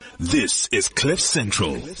This is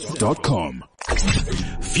CliffCentral.com.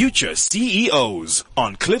 Future CEOs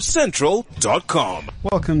on CliffCentral.com.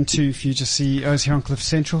 Welcome to Future CEOs here on Cliff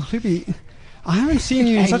Central. Libby, I haven't seen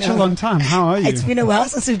you in such a long time. How are you? It's been a while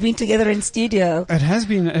since we've been together in studio. It has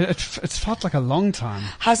been. It's felt like a long time.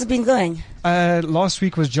 How's it been going? Last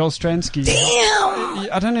week was Joel Stransky.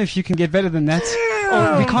 Damn! I don't know if you can get better than that.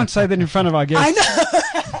 Oh, we can't say that in front of our guests. I know.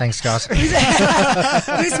 Thanks, guys.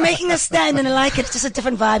 He's making a stand, and I like it. It's just a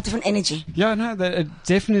different vibe, different energy. Yeah, no, it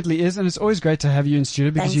definitely is, and it's always great to have you in studio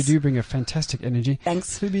because Thanks. you do bring a fantastic energy.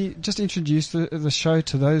 Thanks. Libby, just introduce the show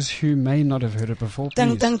to those who may not have heard it before, please.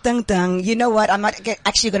 Dun, dun, dun, dun. You know what? I'm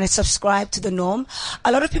actually going to subscribe to the norm.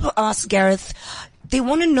 A lot of people ask Gareth, they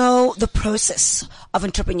want to know the process of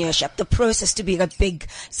entrepreneurship, the process to be a big,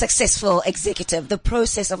 successful executive, the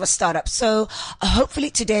process of a startup. So hopefully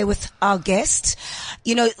today with our guest,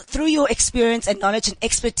 through your experience and knowledge and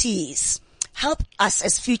expertise, help us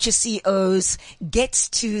as future CEOs get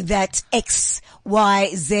to that X,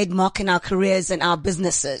 Y, Z mark in our careers and our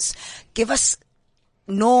businesses. Give us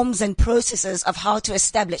norms and processes of how to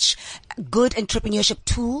establish good entrepreneurship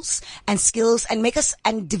tools and skills and make us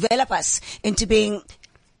and develop us into being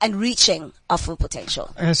and reaching our full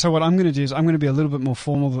potential. So what I'm going to do is I'm going to be a little bit more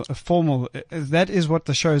formal. That is what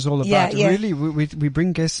the show is all about. Yeah. Really, we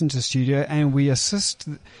bring guests into studio and we assist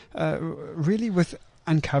really with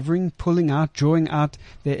uncovering, pulling out, drawing out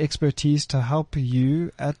their expertise to help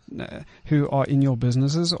you who are in your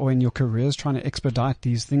businesses or in your careers trying to expedite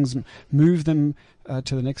these things, move them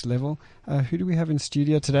to the next level. Who do we have in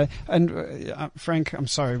studio today? And Frank, I'm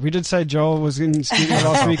sorry, we did say Joel was in studio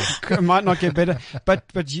last week. It might not get better,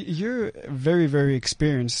 but you're very, very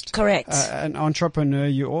experienced. Correct. An entrepreneur.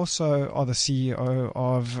 You also are the CEO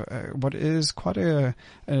of what is quite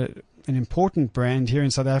an important brand here in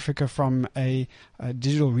South Africa from a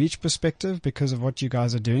digital reach perspective because of what you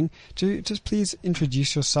guys are doing. Just please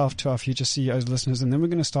introduce yourself to our future CEOs listeners, and then we're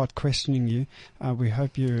going to start questioning you. We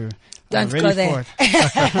hope you're Don't ready go there. for it.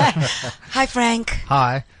 Hi, Frank.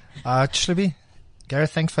 Hi. Libby,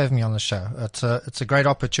 Gareth, thanks for having me on the show. It's a great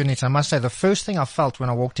opportunity. I must say, the first thing I felt when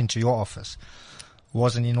I walked into your office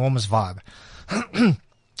was an enormous vibe.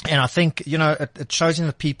 And I think, it shows in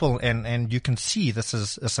the people and you can see this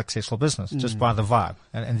is a successful business just by the vibe.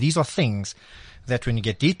 And these are things that when you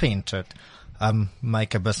get deeper into it,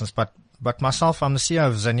 make a business. But myself, I'm the CEO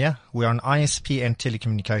of Zinia. We're an ISP and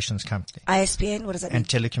telecommunications company. ISPN, what does that mean? And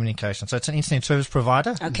telecommunications. So it's an internet service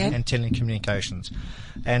provider. Okay. And telecommunications.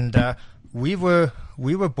 And, we were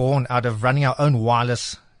born out of running our own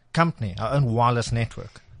wireless company, our own wireless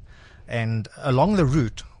network. And along the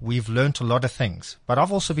route, we've learned a lot of things. But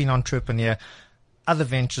I've also been an entrepreneur, other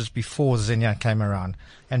ventures before Zinia came around.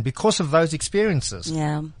 And because of those experiences,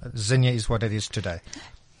 Zinia is what it is today.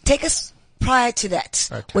 Take us prior to that.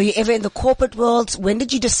 Okay. Were you ever in the corporate world? When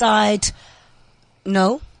did you decide,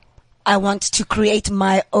 no, I want to create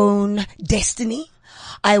my own destiny?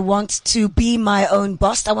 I want to be my own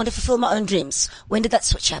boss. I want to fulfill my own dreams. When did that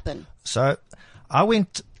switch happen? So I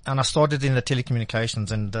went and I started in the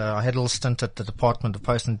telecommunications, and I had a little stint at the Department of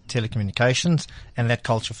Post and Telecommunications, and that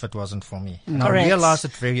culture fit wasn't for me. And Correct. I realized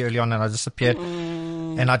it very early on, and I disappeared.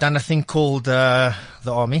 And I done a thing called the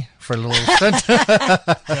army for a little stint.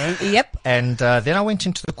 Yep. And then I went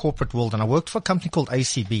into the corporate world, and I worked for a company called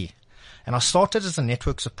ACB. And I started as a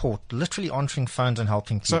network support, literally answering phones and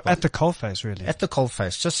helping people. So at the coalface, really? At the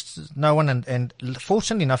coalface, just no one. And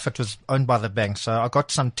fortunately enough, it was owned by the bank. So I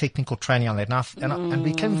got some technical training on that and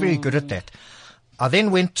became very good at that. I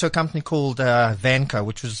then went to a company called Vanco,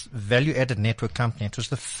 which was a value-added network company. It was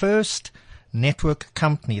the first network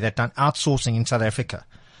company that done outsourcing in South Africa.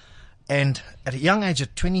 And at a young age,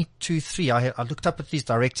 at 22, 3, I looked up at these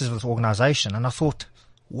directors of this organization and I thought,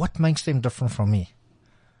 what makes them different from me?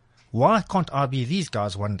 Why can't I be these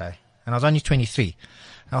guys one day? And I was only 23.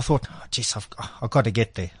 And I thought, I've got to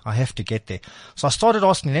get there. I have to get there. So I started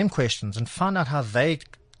asking them questions and found out how they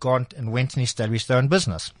gone and went and established their own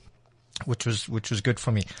business, which was good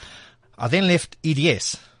for me. I then left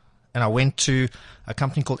EDS and I went to a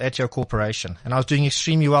company called Atio Corporation, and I was doing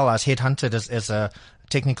extremely well. I was headhunted as a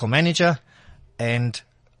technical manager, and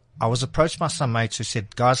I was approached by some mates who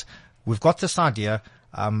said, guys, we've got this idea.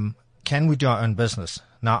 Can we do our own business?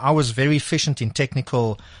 Now, I was very efficient in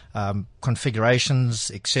technical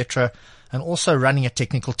configurations, etc., and also running a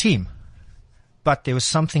technical team. But there was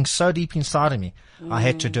something so deep inside of me, I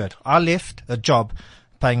had to do it. I left a job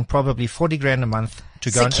paying probably 40 grand a month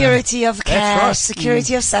to go security of cash, That's right.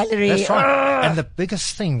 security of salary. That's right. And the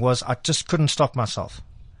biggest thing was I just couldn't stop myself.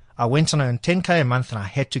 I went and earned 10K a month, and I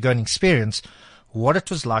had to go and experience what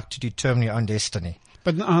it was like to determine your own destiny.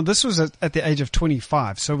 But this was at the age of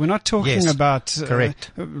 25, so we're not talking Yes, about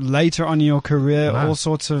correct. later on in your career, No. all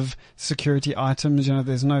sorts of security items.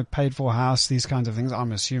 There's no paid for house, these kinds of things,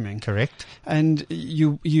 I'm assuming. Correct. And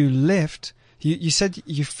you left. You said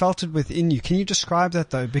you felt it within you. Can you describe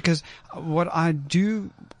that though? Because what I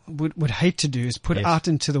would hate to do is put Yes. out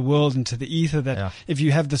into the world, into the ether, that Yeah. if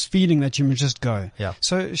you have this feeling that you must just go. Yeah.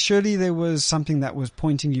 So surely there was something that was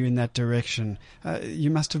pointing you in that direction.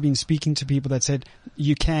 You must have been speaking to people that said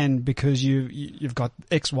you can because you've got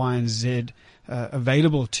X, Y, and Z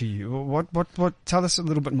available to you. What? Tell us a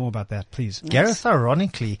little bit more about that, please. Gareth,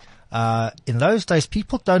 ironically, in those days,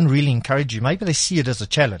 people don't really encourage you. Maybe they see it as a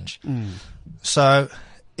challenge. So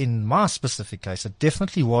in my specific case, it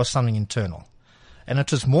definitely was something internal. And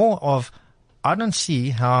it was more of, I don't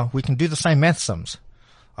see how we can do the same math sums.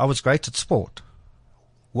 I was great at sport.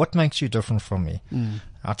 What makes you different from me?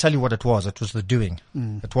 I'll tell you what it was. It was the doing.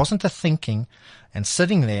 It wasn't the thinking and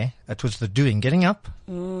sitting there. It was the doing, getting up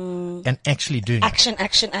and actually doing it.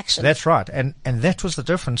 Action. That's right. And that was the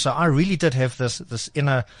difference. So I really did have this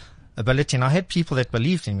inner ability, and I had people that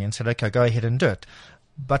believed in me and said, okay, go ahead and do it.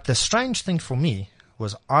 But the strange thing for me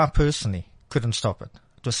was I personally couldn't stop it.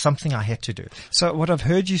 It was something I had to do. So what I've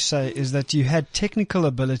heard you say is that you had technical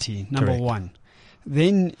ability, number Correct. one.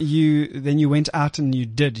 Then you went out and you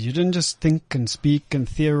did. You didn't just think and speak and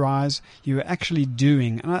theorize. You were actually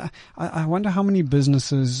doing. And I wonder how many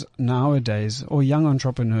businesses nowadays or young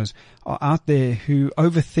entrepreneurs are out there who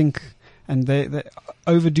overthink and they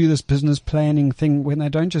overdo this business planning thing when they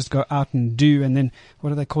don't just go out and do, and then,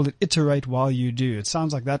 what do they call it, iterate while you do. It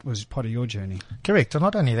sounds like that was part of your journey. Correct. And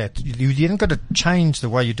not only that, you didn't got to change the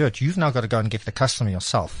way you do it. You've now got to go and get the customer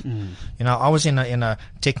yourself. I was in a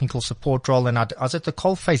technical support role, and I was at the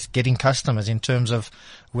coalface getting customers in terms of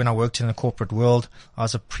when I worked in the corporate world. I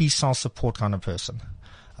was a pre-sale support kind of person.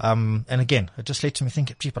 And again, it just led to me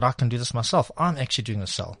thinking, gee, but I can do this myself. I'm actually doing the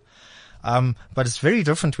sell. But it's very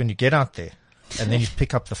different when you get out there and then you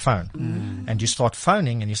pick up the phone and you start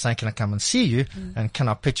phoning and you say, can I come and see you? And can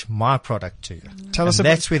I pitch my product to you? Tell us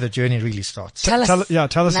That's where the journey really starts. Tell us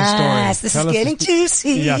Tell us a story. Nice. This Tell is us getting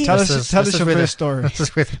juicy. Yeah, tell us your where first story. This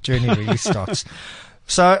is where the journey really starts.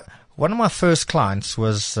 So one of my first clients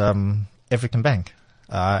was African Bank.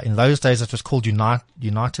 In those days, it was called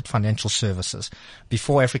United Financial Services,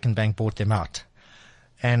 before African Bank bought them out.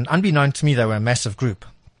 And unbeknown to me, they were a massive group.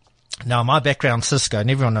 Now, my background, Cisco, and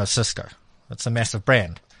everyone knows Cisco. It's a massive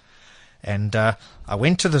brand. And I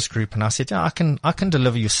went to this group and I said, yeah, I can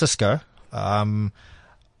deliver you Cisco on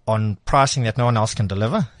pricing that no one else can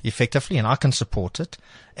deliver effectively, and I can support it.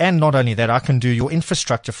 And not only that, I can do your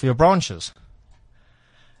infrastructure for your branches.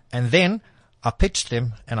 And then I pitched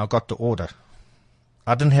them and I got the order.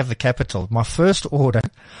 I didn't have the capital. My first order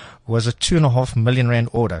was a 2.5 million rand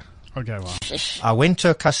order. Okay, wow. I went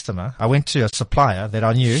to a supplier that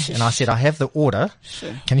I knew, and I said, I have the order.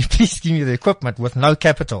 Can you please give me the equipment with no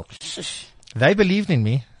capital? They believed in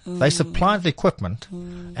me. They supplied the equipment,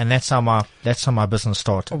 and that's how my business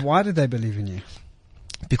started, Why did they believe in you?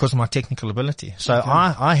 because of my technical ability. So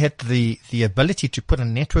I had the ability to put a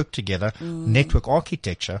network together, network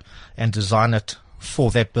architecture, and design it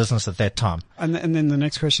for that business at that time. And then the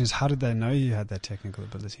next question is, how did they know you had that technical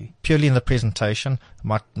ability? Purely in the presentation,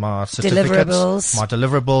 my certificates, my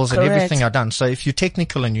deliverables, and Correct. everything I've done. So if you're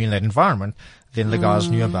technical and you're in that environment, then the guys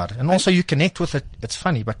knew about it. And also you connect with it. It's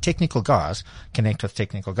funny, but technical guys connect with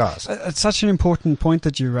technical guys. It's such an important point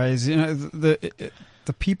that you raise.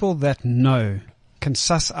 The people that know can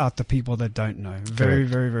suss out the people that don't know very,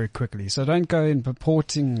 Correct. very, very quickly. So don't go in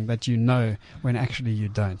purporting that you know when actually you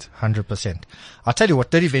don't. 100%. I'll tell you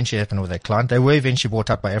what did eventually happen with that client. They were eventually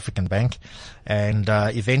bought out by African Bank, and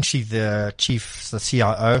eventually the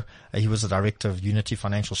CIO, he was the director of Unity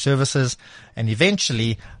Financial Services, and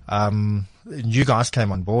eventually new guys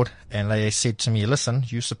came on board, and they said to me, listen,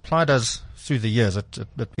 you supplied us through the years.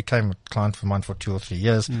 It became a client of mine for 2 or 3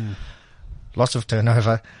 years. Lots of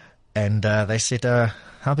turnover. And they said,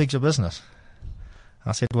 how big's your business?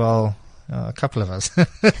 I said, well, a couple of us.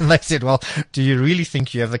 And they said, well, do you really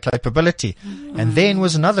think you have the capability? And then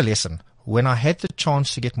was another lesson. When I had the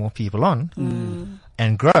chance to get more people on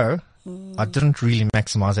and grow, I didn't really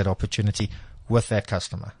maximize that opportunity with that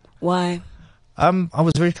customer. Why? I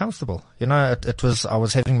was very comfortable. I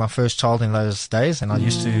was having my first child in those days, and I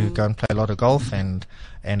used to go and play a lot of golf, and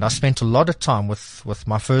I spent a lot of time with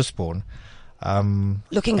my firstborn.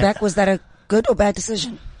 Looking back, was that a good or bad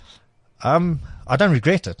decision? I don't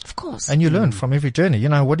regret it. Of course. And you learn from every journey.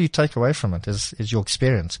 What do you take away from it is your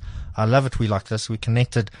experience. I love it. We like this. We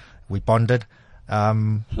connected. We bonded.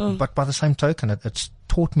 But by the same token, it's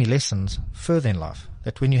taught me lessons further in life.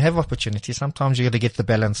 That when you have opportunity, sometimes you got to get the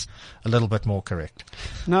balance a little bit more correct.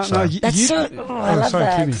 No, I love sorry,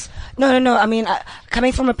 that. Kimi. No. I mean,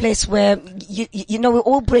 coming from a place where you know we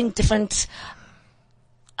all bring different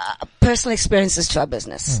personal experiences to our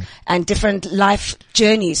business and different life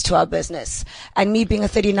journeys to our business. And me being a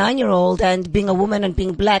 39-year-old and being a woman and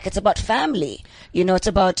being black, it's about family. You know, it's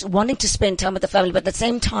about wanting to spend time with the family, but at the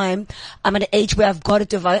same time, I'm at an age where I've got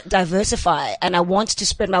to diversify, and I want to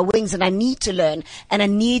spread my wings, and I need to learn, and I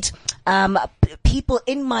need people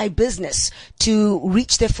in my business to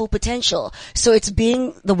reach their full potential. So it's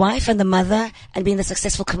being the wife and the mother and being the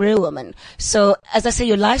successful career woman. So as I say,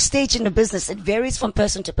 your life stage in the business, it varies from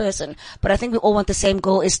person to person, but I think we all want the same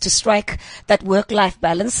goal, is to strike that work-life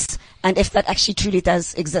balance, and if that actually truly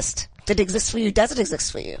does exist. Did it exist for you? Does it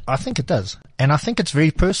exist for you? I think it does. And I think it's very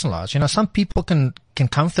personalized. You know, some people can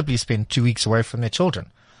comfortably spend 2 weeks away from their children.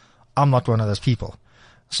 I'm not one of those people.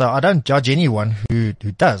 So I don't judge anyone who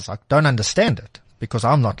does. I don't understand it because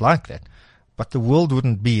I'm not like that. But the world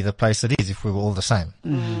wouldn't be the place it is if we were all the same.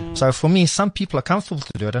 So for me, some people are comfortable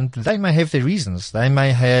to do it, and they may have their reasons. They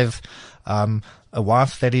may have a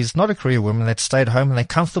wife that is not a career woman that stayed home, and they're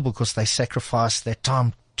comfortable because they sacrifice their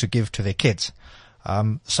time to give to their kids.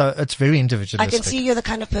 So it's very individualistic. I can see you're the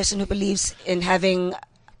kind of person who believes in having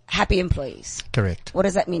happy employees. Correct. What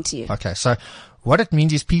does that mean to you? Okay, so what it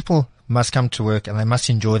means is people must come to work and they must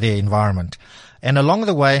enjoy their environment. And along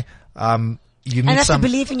the way, you meet and that's some... to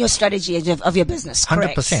believe in your strategy of your business,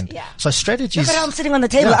 correct? 100%. Yeah. So strategies... Look at how I'm sitting on the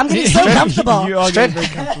table. Yeah. I'm getting so comfortable. You are getting very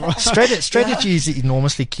comfortable. Strategy is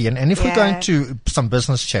enormously key. And if we go into some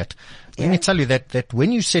business chat, let me tell you that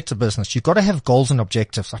when you set a business, you've got to have goals and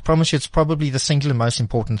objectives. I promise you it's probably the singular most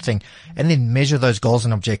important thing. And then measure those goals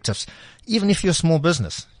and objectives. Even if you're a small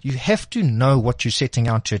business, you have to know what you're setting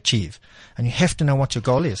out to achieve. And you have to know what your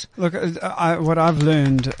goal is. Look, what I've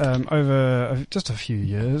learned over just a few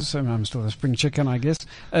years, I'm still a spring chicken, I guess,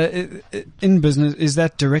 in business, is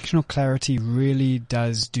that directional clarity really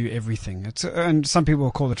does do everything. And some people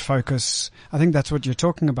will call it focus. I think that's what you're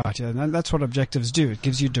talking about here. And that's what objectives do. It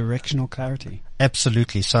gives you directional clarity.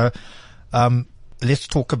 Absolutely. So let's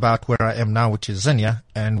talk about where I am now, which is Zinnia.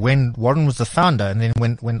 And when Warren was the founder, and then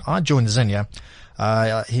when I joined Zinnia,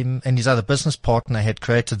 him and his other business partner had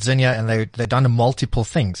created Zinnia, and they'd done multiple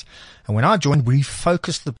things. And when I joined, we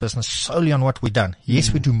focused the business solely on what we'd done.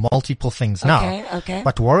 Yes, we do multiple things now. Okay.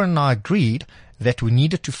 But Warren and I agreed that we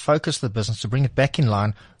needed to focus the business, to bring it back in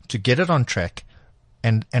line, to get it on track.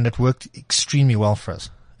 And it worked extremely well for us.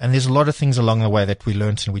 And there's a lot of things along the way that we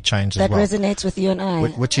learned and we changed as well. That resonates with you and I.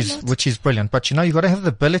 Which is brilliant. But you've got to have the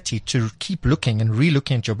ability to keep looking and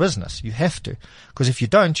re-looking at your business. You have to. Because if you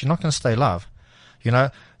don't, you're not going to stay alive. You know,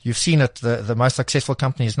 you've seen it, the most successful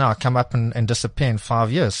companies now come up and disappear in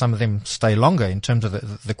 5 years. Some of them stay longer in terms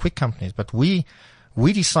of the quick companies. But we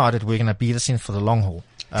decided we're going to be this in for the long haul.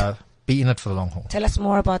 Be in it for the long haul. Tell us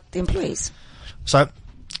more about the employees. So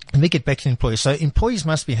let me get back to employees. So employees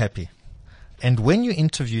must be happy. And when you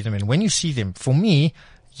interview them and when you see them, for me,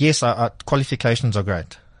 yes, our qualifications are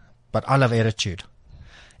great, but I love attitude.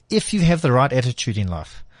 If you have the right attitude in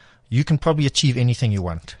life, you can probably achieve anything you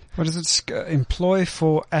want. What is it? Employ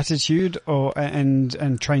for attitude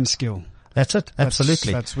and train skill. That's it.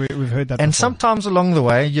 Absolutely. We've heard that And before. sometimes along the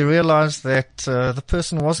way, you realize that the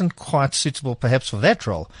person wasn't quite suitable perhaps for that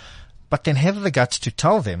role, but then have the guts to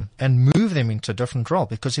tell them and move them into a different role.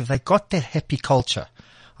 Because if they got that happy culture,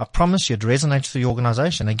 I promise you it resonates with the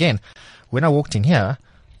organization. Again, when I walked in here,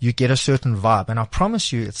 you get a certain vibe. And I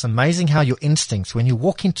promise you, it's amazing how your instincts, when you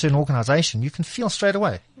walk into an organization, you can feel straight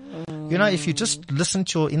away. You know, if you just listen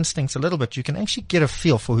to your instincts a little bit, you can actually get a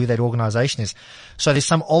feel for who that organization is. So there's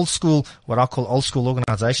some old school, what I call old school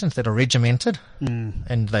organizations that are regimented,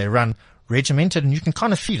 and they run regimented, and you can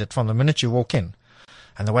kind of feel it from the minute you walk in,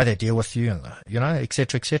 and the way they deal with you, and et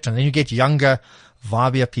cetera, et cetera. And then you get younger,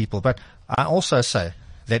 vibier people. But I also say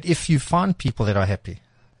that if you find people that are happy,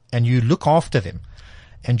 and you look after them,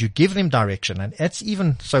 and you give them direction, and that's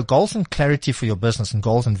even so, goals and clarity for your business and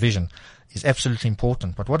goals and vision is absolutely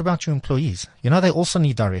important. But what about your employees? They also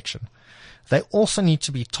need direction. They also need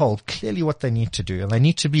to be told clearly what they need to do, and they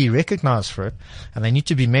need to be recognized for it, and they need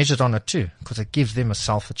to be measured on it too, because it gives them a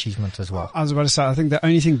self-achievement as well. I was about to say, I think the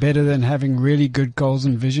only thing better than having really good goals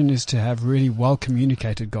and vision is to have really well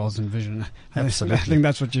communicated goals and vision. Absolutely. I think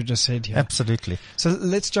that's what you just said here. Absolutely. So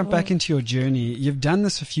let's jump back into your journey. You've done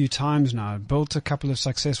this a few times now, built a couple of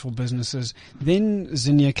successful businesses. Then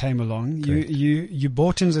Zinnia came along. You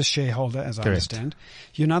bought in as a shareholder founder, as I Correct. understand.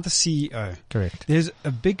 You're now the CEO. Correct. There's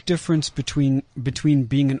a big difference between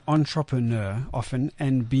being an entrepreneur often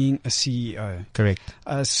and being a CEO. Correct.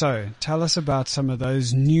 So tell us about some of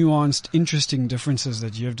those nuanced, interesting differences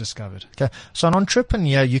that you've discovered. Okay. So an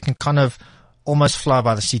entrepreneur, you can kind of almost fly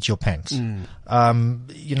by the seat of your pants. You're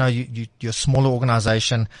a smaller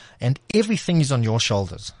organization and everything is on your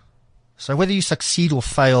shoulders. So whether you succeed or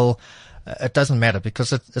fail, it doesn't matter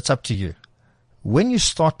because it's up to you. When you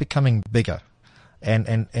start becoming bigger, and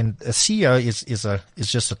a CEO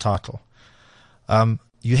is just a title.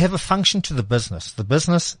 You have a function to the business. The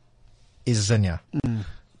business is Zinia.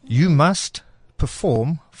 You must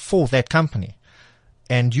perform for that company.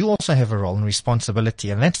 And you also have a role and responsibility.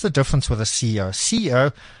 And that's the difference with a CEO. A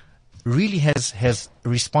CEO really has a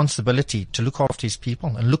responsibility to look after his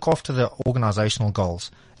people and look after the organizational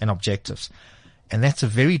goals and objectives. And that's a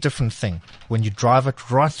very different thing when you drive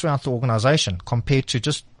it right throughout the organization compared to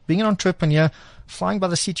just being an entrepreneur, flying by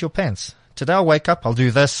the seat of your pants. Today I'll wake up, I'll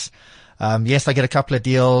do this. Yes, I get a couple of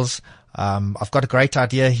deals. I've got a great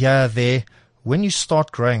idea here, there. When you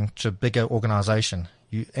start growing to a bigger organization,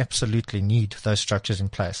 you absolutely need those structures in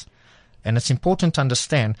place. And it's important to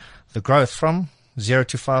understand the growth from 0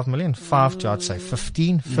 to 5 million, 5 to, I'd say,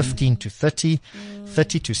 15, 15 to 30,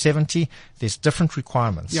 30 to 70. There's different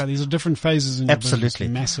requirements. Yeah, these are different phases in your Absolutely.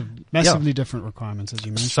 business. Massively different requirements, as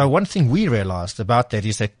you mentioned. So one thing we realized about that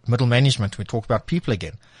is that middle management, we talk about people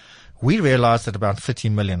again. We realized at about 30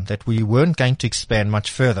 million that we weren't going to expand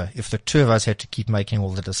much further if the two of us had to keep making all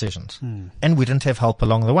the decisions. And we didn't have help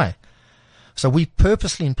along the way. So we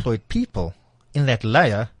purposely employed people in that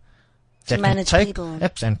layer that can manage take people.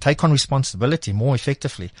 and take on responsibility more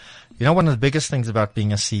effectively. You know, one of the biggest things about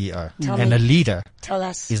being a CEO Tell and me. a leader Tell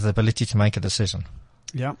us. is the ability to make a decision.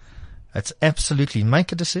 Yeah. It's absolutely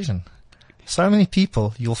make a decision. So many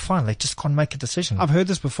people you'll find they just can't make a decision. I've heard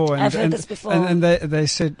this before. I've heard this before. And they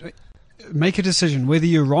said, make a decision, whether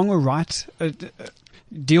you're wrong or right,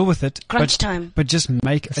 deal with it. Crunch time. But just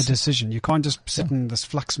make a decision. You can't just sit in this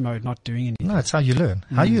flux mode, not doing anything. No, it's how you learn.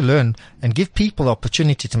 How you learn and give people the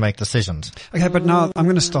opportunity to make decisions. Okay, but now I'm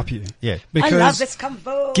going to stop you. Yeah. I love Because this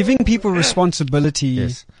convo. giving people responsibility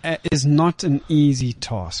Yes. is not an easy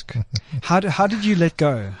task. How did you let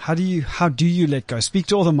go? How do you let go? Speak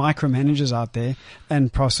to all the micromanagers out there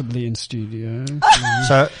and possibly in studio.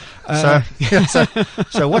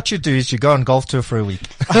 So what you do is you go on golf tour for a week.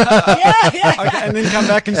 Okay, and then come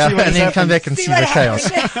back and see what and has then come happened. back and see the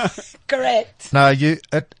chaos. Correct. No,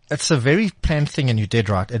 it's a very planned thing and you did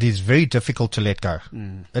right. It is very difficult to let go.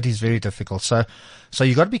 It is very difficult. So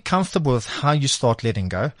you got to be comfortable with how you start letting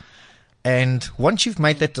go. And once you've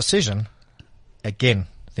made that decision, again,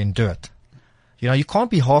 then do it. You know, you can't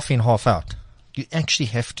be half in, half out. You actually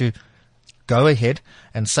have to go ahead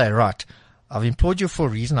and say, right, I've employed you for a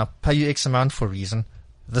reason. I'll pay you X amount for a reason.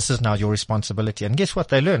 This is now your responsibility. And guess what?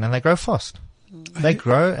 They learn and they grow fast. They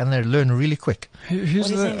grow and they learn really quick. Who's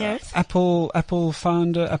What is it, the Gareth? Apple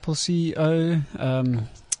founder, Apple CEO,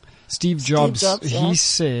 Steve Jobs? Jobs, He yeah.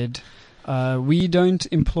 said, we don't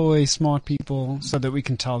employ smart people so that we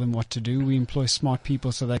can tell them what to do. We employ smart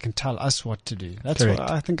people so they can tell us what to do. That's Correct.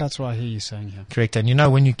 what I think. That's what I hear you saying here. Correct. And you know,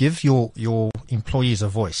 when you give your employees a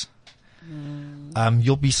voice,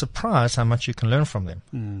 you'll be surprised how much you can learn from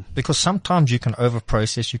them. Because sometimes you can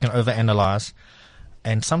over-process, you can over-analyze,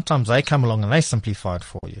 and sometimes they come along and they simplify it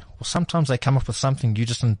for you. Or sometimes they come up with something you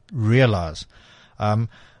just didn't realize.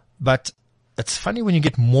 But it's funny when you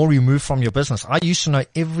get more removed from your business. I used to know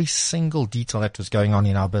every single detail that was going on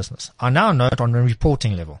in our business. I now know it on a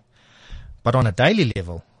reporting level. But on a daily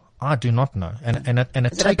level, I do not know. And it Is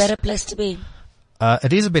it a takes... better place to be?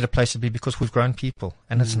 It is a better place to be because we've grown people,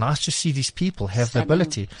 and it's nice to see these people have the Stunning.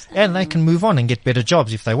 ability, and they can move on and get better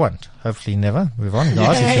jobs if they want. Hopefully, never move on,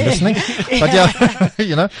 guys, if you're listening. But yeah,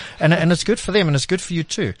 you know, and it's good for them, and it's good for you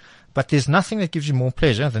too. But there's nothing that gives you more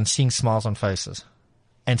pleasure than seeing smiles on faces,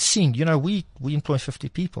 and seeing, you know, we employ 50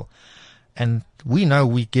 people, and we know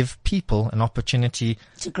we give people an opportunity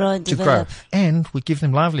To grow and to grow, develop. and we give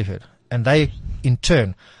them livelihood, and they in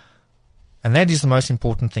turn. And that is the most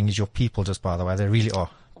important thing is your people, just by the way. They really are.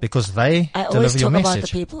 Because they I always deliver your talk about the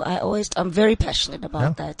message. people. I'm very passionate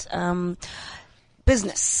about that.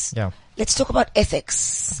 Business. Yeah. Let's talk about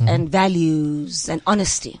ethics and values and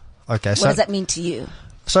honesty. Okay. What So, does that mean to you?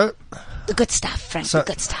 so, The good stuff, Frank. So- the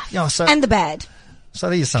good stuff. yeah, so- and the bad. so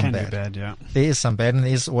there is some Can be bad. bad, yeah. There is some bad, and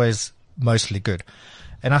there is always mostly good.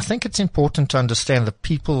 And I think it's important to understand the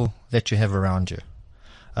people that you have around you.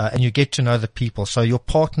 And you get to know the people. So your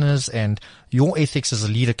partners and your ethics as a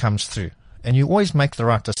leader comes through. And you always make the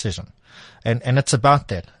right decision. And it's about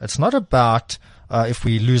that. It's not about, if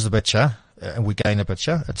we lose the butcher, and we gain a bit.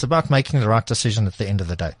 Yeah, it's about making the right decision at the end of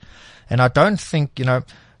the day. And I don't think,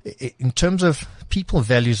 in terms of people,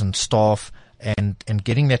 values, and staff, and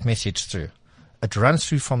getting that message through, it runs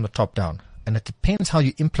through from the top down. And it depends how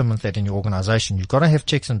you implement that in your organization. You've got to have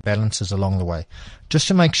checks and balances along the way, just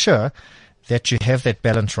to make sure that you have that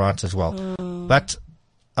balance right as well. But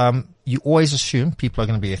you always assume people are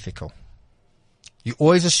going to be ethical. You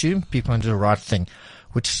always assume people are going to do the right thing,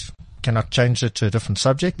 which cannot change it to a different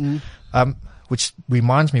subject. Which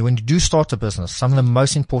reminds me, when you do start a business, some of the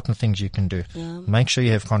most important things you can do, make sure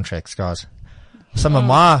you have contracts, guys. Some of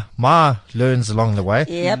my learns along the way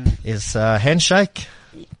is handshake,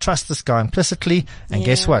 trust this guy implicitly, and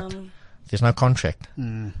guess what? There's no contract.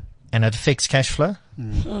 And it affects cash flow.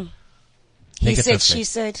 He said, she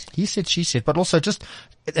said. He said, she said. But also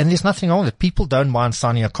and there's nothing wrong with it. People don't mind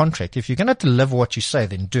signing a contract. If you're going to deliver what you say,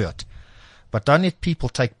 then do it. But don't let people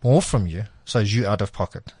take more from you, so you're out of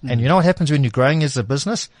pocket. And you know what happens when you're growing as a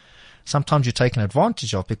business? Sometimes you're taken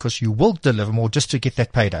advantage of because you will deliver more just to get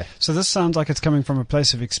that payday. So this sounds like it's coming from a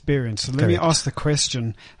place of experience. So let me ask the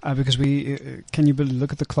question, because can you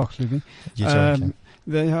look at the clock, Luby? Can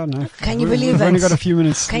you believe it? We've only got a few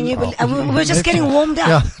minutes. Can you believe we're just getting warmed up.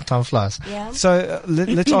 Yeah, time flies. Yeah. So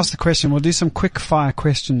let's ask the question. We'll do some quick fire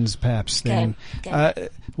questions perhaps then. Okay.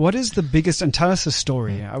 What is the biggest, and tell us a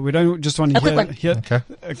story. We don't just want to hear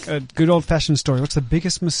a good old fashioned story. What's the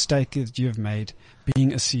biggest mistake that you've made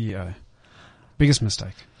being a CEO? Biggest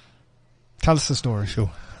mistake. Tell us the story. Sure.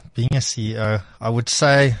 Being a CEO, I would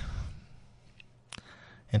say,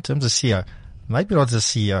 in terms of CEO, maybe not as a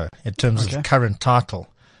CEO, in terms of current title,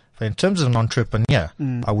 but in terms of an entrepreneur,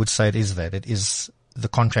 I would say it is that. It is the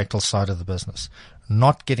contractual side of the business.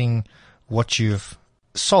 Not getting what you've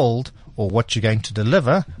sold or what you're going to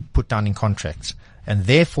deliver put down in contracts, and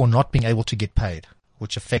therefore not being able to get paid,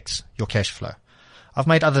 which affects your cash flow. I've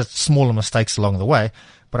made other smaller mistakes along the way,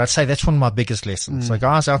 but I'd say that's one of my biggest lessons. So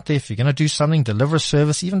guys out there, if you're going to do something, deliver a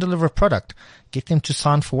service, even deliver a product, get them to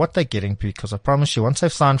sign for what they're getting, because I promise you, once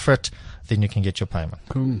they've signed for it, then you can get your payment.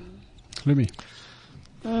 Cool. Luby.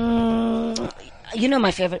 You know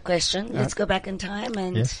my favorite question. Let's go back in time,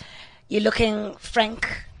 and you're looking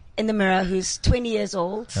Frank in the mirror, who's 20 years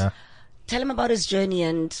old. Tell him about his journey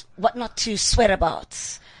and what not to sweat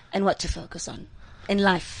about and what to focus on in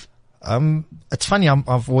life. It's funny.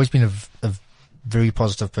 I've always been a very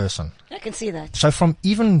positive person. I can see that. So from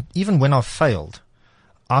even when I've failed,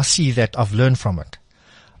 I see that I've learned from it.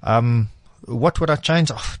 What would I change?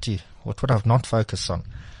 What would I have not focused on?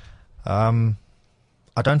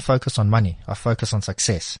 I don't focus on money. I focus on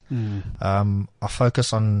success. I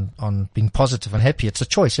focus on being positive and happy. It's a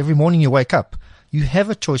choice. Every morning you wake up, you have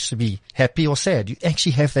a choice to be happy or sad. You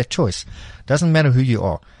actually have that choice. Doesn't matter who you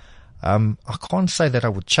are. I can't say that I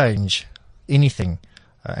would change anything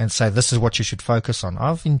and say this is what you should focus on.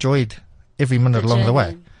 I've enjoyed every minute along the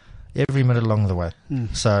way. Every minute along the way.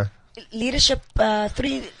 So leadership,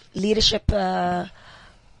 3 leadership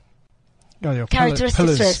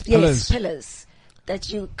characteristics. Pillars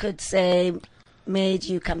that you could say made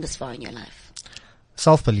you come this far in your life.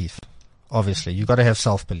 Self-belief. Obviously, you got to have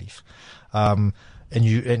self-belief. And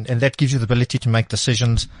that gives you the ability to make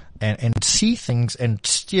decisions and see things and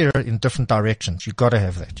steer in different directions. You got to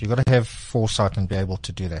have that. You got to have foresight and be able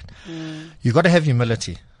to do that. You got to have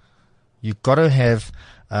humility. You got to have,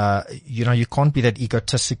 you can't be that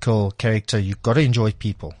egotistical character. You got to enjoy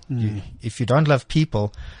people. If you don't love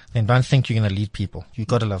people, then don't think you're going to lead people. You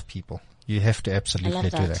got to love people. You have to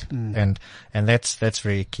absolutely do that. And that's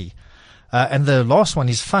very key. And the last one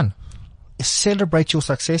is fun. Celebrate your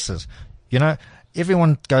successes.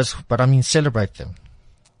 Everyone goes, but I mean, celebrate them.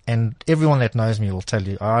 And everyone that knows me will tell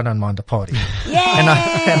you, I don't mind a party. and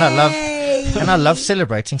I love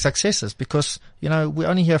celebrating successes because, we're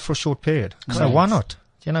only here for a short period. Correct. So why not?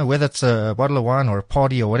 Whether it's a bottle of wine or a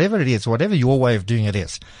party or whatever it is, whatever your way of doing it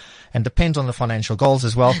is. And depends on the financial goals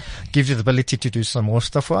as well. Gives you the ability to do some more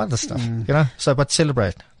stuff or other stuff,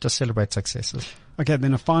 but just celebrate successes. Okay,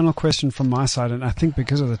 then a final question from my side, and I think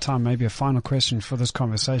because of the time, maybe a final question for this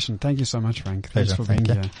conversation. Thank you so much, Frank. Thanks for being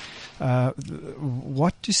here.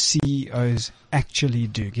 What do CEOs actually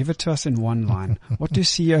do? Give it to us in one line. What do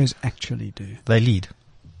CEOs actually do? They lead.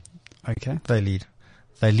 Okay. They lead.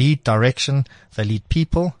 They lead direction. They lead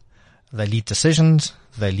people. They lead decisions.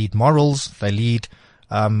 They lead morals. They lead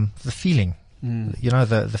the feeling.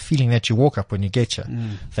 The feeling that you walk up when you get here.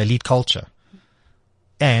 They lead culture.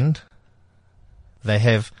 And they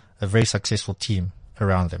have a very successful team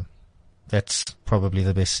around them. That's probably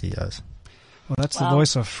the best CEOs. Well, that's the Wow.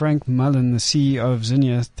 voice of Frank Mullen, the CEO of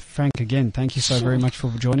Zinnia. Frank, again, thank you so very much for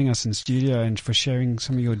joining us in studio and for sharing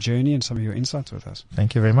some of your journey and some of your insights with us.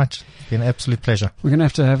 Thank you very much. It's been an absolute pleasure. We're going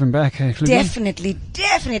to have him back. Klubi?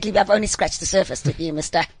 Definitely. I've only scratched the surface with you,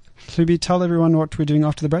 mister. Klubi, tell everyone what we're doing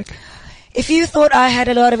after the break. If you thought I had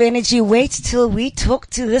a lot of energy, wait till we talk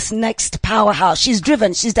to this next powerhouse. She's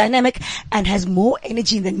driven, she's dynamic, and has more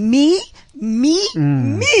energy than me.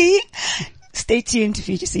 Stay tuned to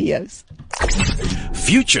Future CEOs.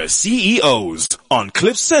 Future CEOs on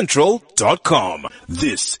CliffCentral.com.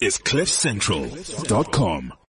 This is CliffCentral.com.